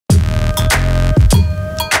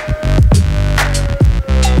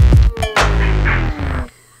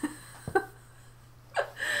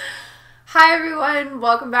Hi everyone,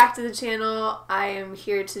 welcome back to the channel. I am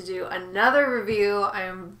here to do another review. I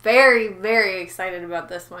am very excited about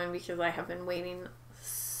this one because I have been waiting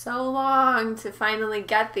so long to finally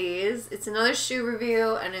get these. It's another shoe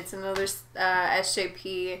review and it's another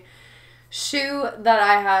SJP shoe that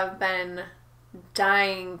I have been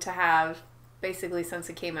dying to have basically since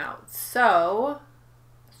it came out. So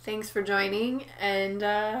thanks for joining and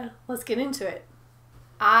let's get into it.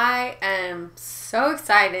 I am so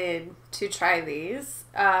excited to try these.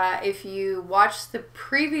 If you watched the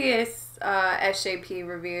previous SJP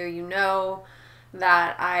review, you know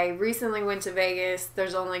that I recently went to Vegas.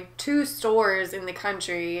 There's only 2 stores in the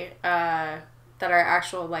country that are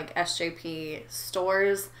actual like SJP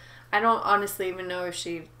stores. I don't honestly even know if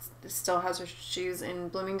she still has her shoes in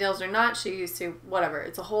Bloomingdale's or not. She used to, whatever.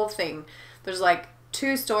 It's a whole thing. There's like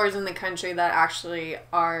 2 stores in the country that actually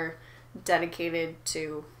are dedicated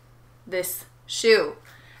to this shoe,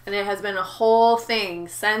 and it has been a whole thing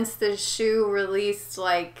since the shoe released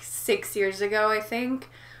like 6 years ago. I think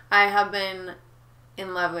I have been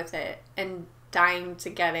in love with it and dying to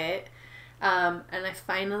get it, and I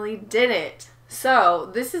finally did it.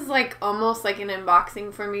 So this is like almost like an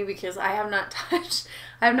unboxing for me because I have not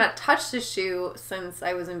touched the shoe since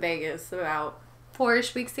I was in Vegas about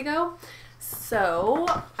 4-ish weeks ago. So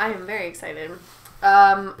I am very excited.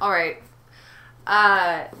 Alright.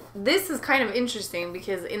 This is kind of interesting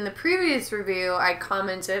because in the previous review I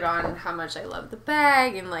commented on how much I love the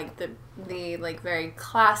bag and like the like very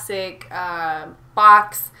classic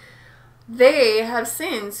box. They have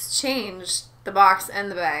since changed the box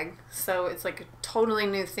and the bag, so it's like a totally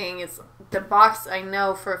new thing. It's the box, I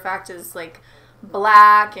know for a fact, is like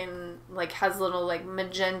black and like has little like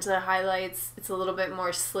magenta highlights. It's a little bit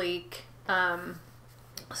more sleek.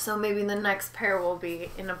 So maybe the next pair will be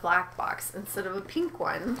in a black box instead of a pink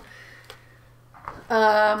one.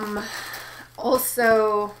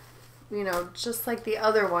 Also, you know, just like the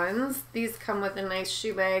other ones, these come with a nice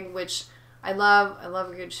shoe bag, which I love. I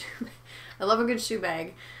love a good shoe bag. I love a good shoe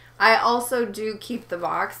bag. I also do keep the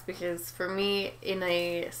box because for me, in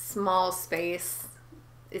a small space,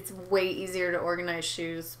 it's way easier to organize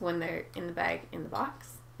shoes when they're in the bag in the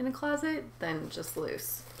box in a closet than just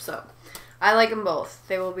loose. So I like them both.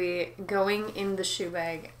 They will be going in the shoe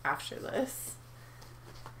bag after this.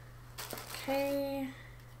 Okay.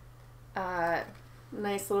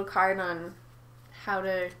 Nice little card on how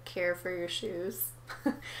to care for your shoes.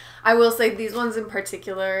 I will say these ones in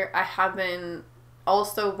particular I have been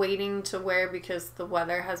also waiting to wear because the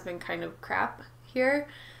weather has been kind of crap here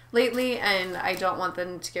lately and I don't want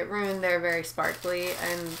them to get ruined. They're very sparkly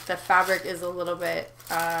and the fabric is a little bit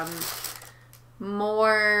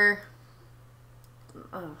more...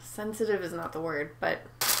 Oh, sensitive is not the word, but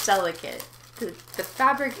delicate. The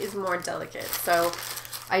fabric is more delicate, so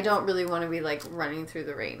I don't really want to be like running through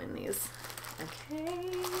the rain in these.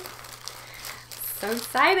 Okay. So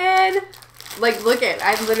excited. Like, look it.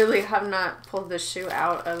 I literally have not pulled this shoe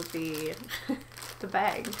out of the the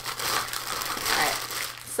bag. Alright.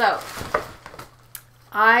 So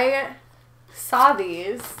I saw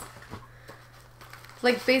these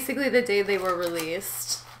like basically the day they were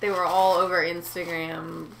released. They were all over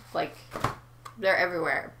Instagram, like, they're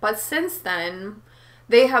everywhere. But since then,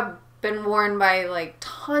 they have been worn by, like,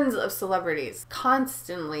 tons of celebrities.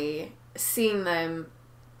 Constantly seeing them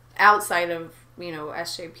outside of, you know,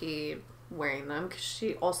 SJP wearing them, because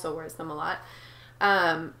she also wears them a lot.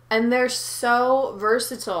 And they're so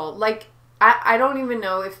versatile. Like, I don't even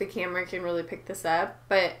know if the camera can really pick this up,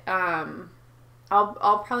 but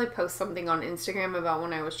I'll probably post something on Instagram about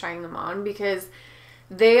when I was trying them on, because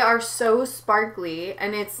they are so sparkly,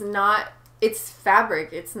 and it's fabric.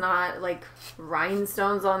 It's not like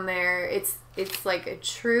rhinestones on there. It's like a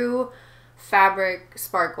true fabric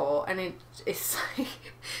sparkle, and it's like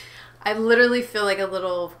I literally feel like a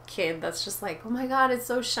little kid that's just like, oh my god, it's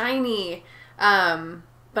so shiny.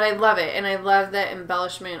 But I love it, and I love the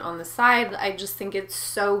embellishment on the side. I just think it's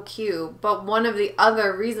so cute. But one of the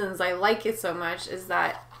other reasons I like it so much is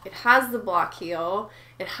that it has the block heel,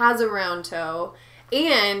 it has a round toe,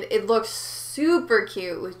 and it looks super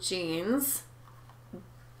cute with jeans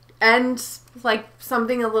and like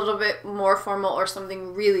something a little bit more formal or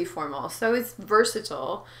something really formal. So it's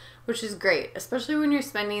versatile, which is great, especially when you're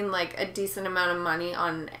spending like a decent amount of money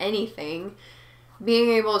on anything.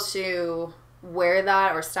 Being able to wear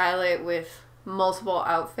that or style it with multiple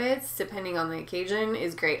outfits depending on the occasion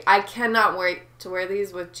is great. I cannot wait to wear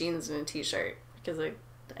these with jeans and a t-shirt because I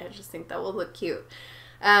just think that will look cute.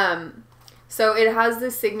 So it has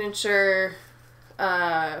this signature,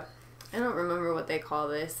 I don't remember what they call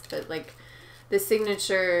this, but like the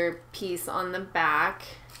signature piece on the back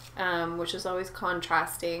which is always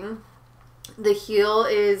contrasting. The heel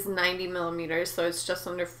is 90 millimeters, so it's just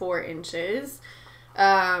under 4 inches.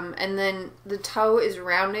 And then the toe is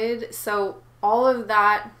rounded, so all of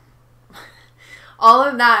that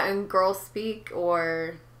in girl speak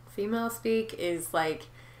or female speak is like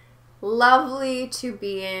lovely to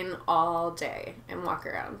be in all day and walk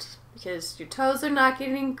around, because your toes are not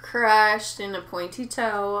getting crushed in a pointy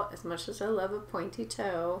toe, as much as I love a pointy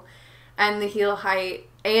toe. And the heel height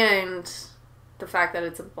and the fact that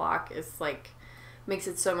it's a block is like, makes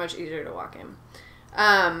it so much easier to walk in.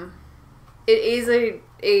 It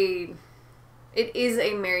is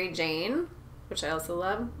a Mary Jane, which I also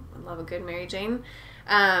love. I love a good Mary Jane.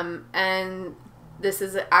 And this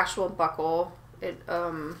is an actual buckle. It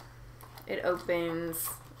opens,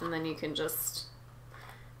 and then you can just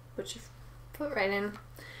put your foot right in.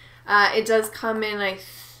 It does come in, I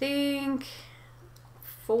think,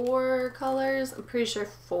 4 colors. I'm pretty sure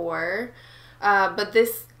 4. But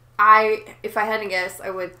this, if I had to guess,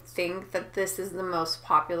 I would think that this is the most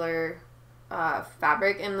popular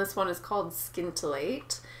fabric, and this one is called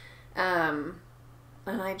Scintillate. And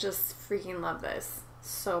I just freaking love this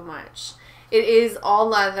so much. It is all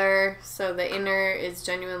leather, so the inner is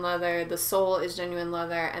genuine leather, the sole is genuine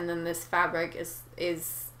leather, and then this fabric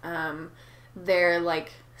is their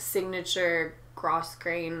like signature gross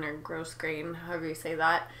grain, however you say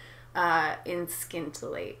that, in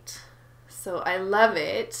Scintillate. So I love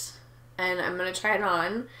it, and I'm gonna try it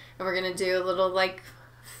on, and we're gonna do a little like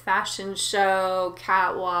fashion show,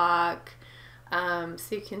 catwalk, so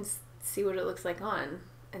you can see what it looks like on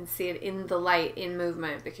and see it in the light, in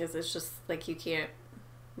movement, because it's just like you can't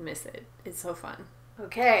miss it. It's so fun.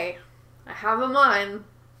 Okay, I have them on.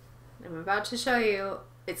 I'm about to show you.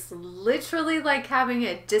 It's literally like having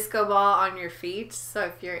a disco ball on your feet, so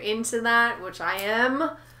if you're into that, which I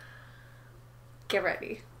am, get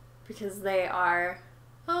ready, because they are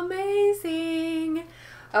amazing.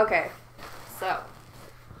 Okay, so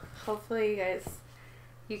hopefully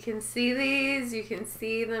you can see these, you can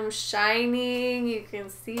see them shining, you can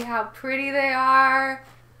see how pretty they are.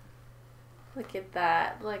 Look at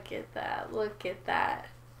that, look at that, look at that.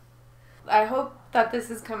 I hope that this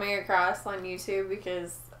is coming across on YouTube,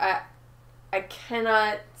 because I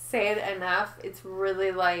cannot say it enough. It's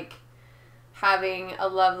really like having a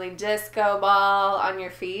lovely disco ball on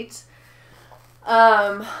your feet.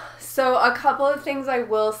 So a couple of things I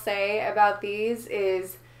will say about these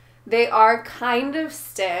is they are kind of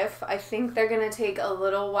stiff. I think they're going to take a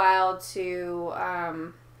little while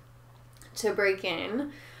to break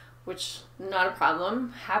in, which not a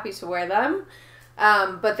problem. Happy to wear them.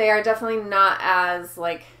 But they are definitely not as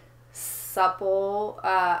like supple.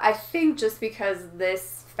 I think just because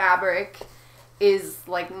this fabric is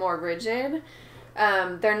like more rigid.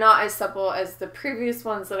 They're not as supple as the previous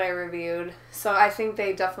ones that I reviewed. So I think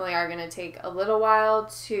they definitely are going to take a little while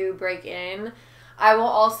to break in. I will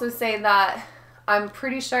also say that I'm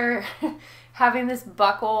pretty sure having this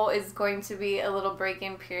buckle is going to be a little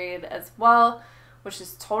break-in period as well, which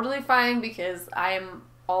is totally fine, because I am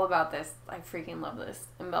all about this. I freaking love this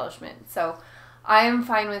embellishment. So I am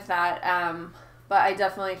fine with that. But I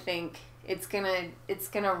definitely think it's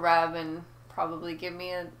gonna rub and probably give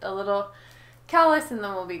me a little callus, and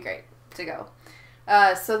then we'll be great to go.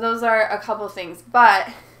 So those are a couple things, but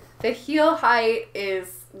the heel height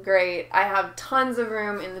is great. I have tons of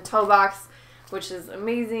room in the toe box, which is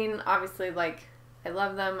amazing. Obviously, like, I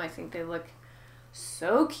love them. I think they look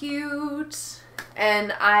so cute,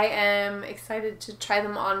 and I am excited to try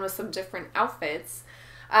them on with some different outfits.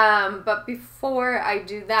 But before I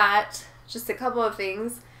do that, just a couple of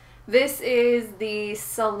things. This is the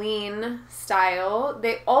Celine style.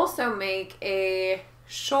 They also make a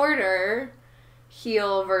shorter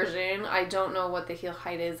heel version. I don't know what the heel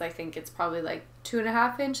height is. I think it's probably like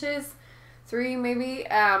 2.5 inches, 3 maybe.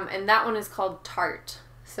 And that one is called Tarte.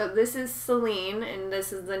 So this is Celine, and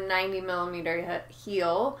this is the 90 millimeter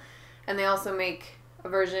heel. And they also make a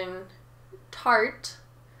version Tarte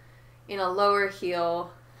in a lower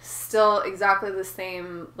heel. Still exactly the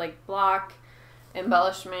same like block,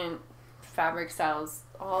 embellishment, fabric styles,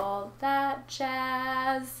 all that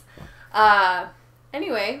jazz.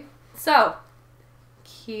 Anyway, so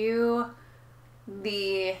cue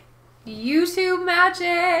the YouTube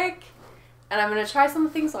magic, and I'm gonna try some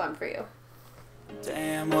things on for you.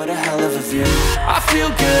 Damn, what a hell of a view. I feel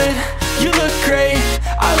good, you look great,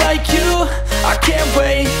 I like you, I can't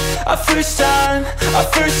wait. A first time, a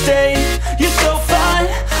first date, you're so fine,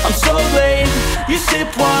 I'm so late. You sip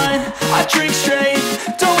wine, I drink straight,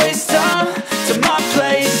 don't waste time to my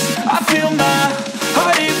place. I feel my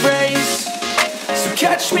heart erase, so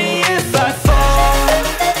catch me if I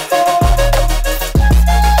fall.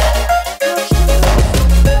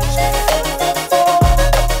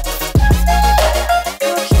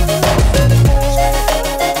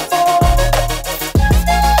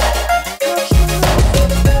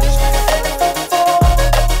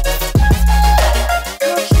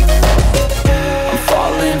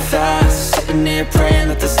 praying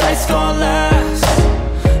that this night's gonna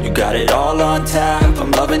last. You got it all on tap,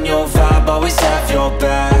 I'm loving your vibe, always have your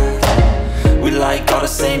back. We like all the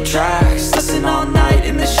same tracks, listen all night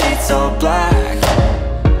in the sheets all black.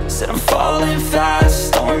 Said I'm falling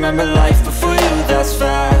fast, don't remember life before you, that's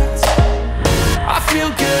fact. I feel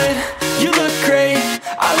good, you look great,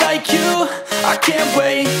 I like you, I can't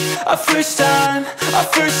wait. A first time, a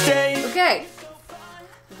first date. Okay,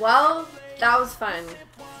 well, that was fun.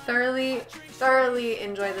 Thoroughly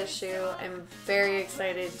enjoy this shoe. I'm very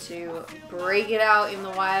excited to break it out in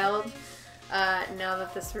the wild now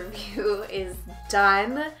that this review is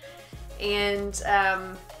done. And,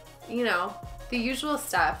 you know, the usual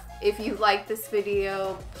stuff. If you like this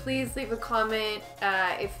video, please leave a comment.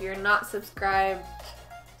 If you're not subscribed,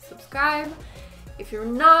 subscribe. If you're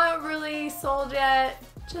not really sold yet,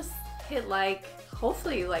 just hit like.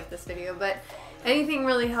 Hopefully you like this video, but anything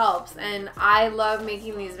really helps. And I love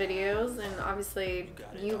making these videos, and obviously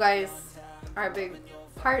you guys are a big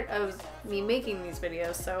part of me making these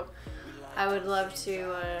videos, so I would love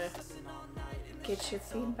to get your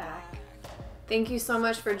feedback. Thank you so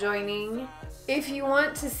much for joining. If you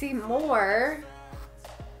want to see more,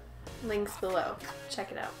 links below.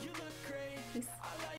 Check it out.